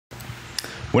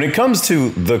When it comes to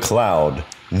the cloud,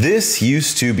 this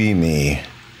used to be me.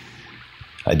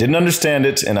 I didn't understand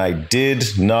it and I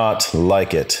did not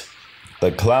like it.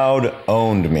 The cloud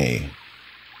owned me.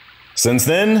 Since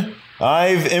then,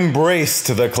 I've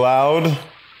embraced the cloud.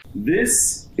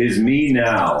 This is me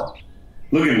now.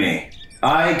 Look at me.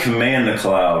 I command the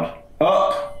cloud.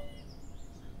 Up.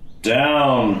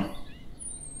 Down.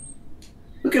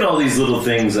 Look at all these little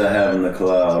things I have in the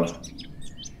cloud.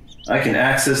 I can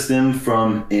access them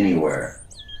from anywhere.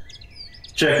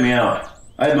 Check me out.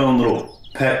 I have my own little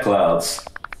pet clouds.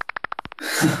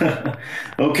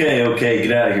 Okay,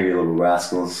 get out of here, you little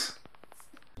rascals.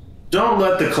 Don't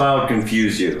let the cloud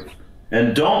confuse you.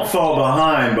 And don't fall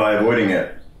behind by avoiding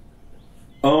it.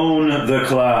 Own the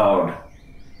cloud.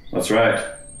 That's right.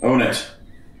 Own it.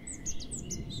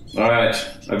 Alright,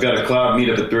 I've got a cloud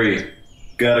meetup at 3.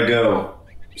 Gotta go.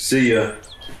 See ya.